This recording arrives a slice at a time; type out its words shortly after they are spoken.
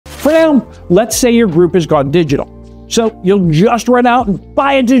For now, let's say your group has gone digital. So you'll just run out and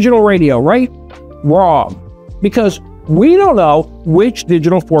buy a digital radio, right? Wrong. Because we don't know which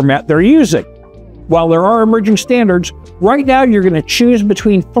digital format they're using. While there are emerging standards, right now you're going to choose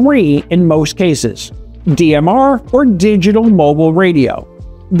between 3 in most cases: DMR or digital mobile radio.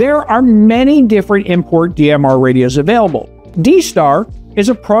 There are many different import DMR radios available. D-Star is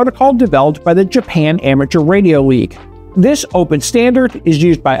a protocol developed by the Japan Amateur Radio League. This open standard is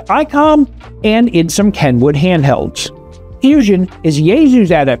used by ICOM and in some Kenwood handhelds. Fusion is Yaesu's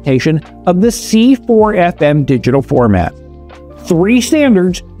adaptation of the C4FM digital format. 3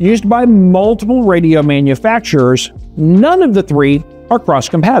 standards used by multiple radio manufacturers, none of the 3 are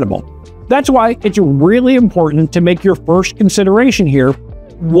cross-compatible. That's why it's really important to make your first consideration here: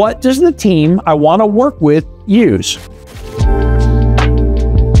 what does the team I want to work with use?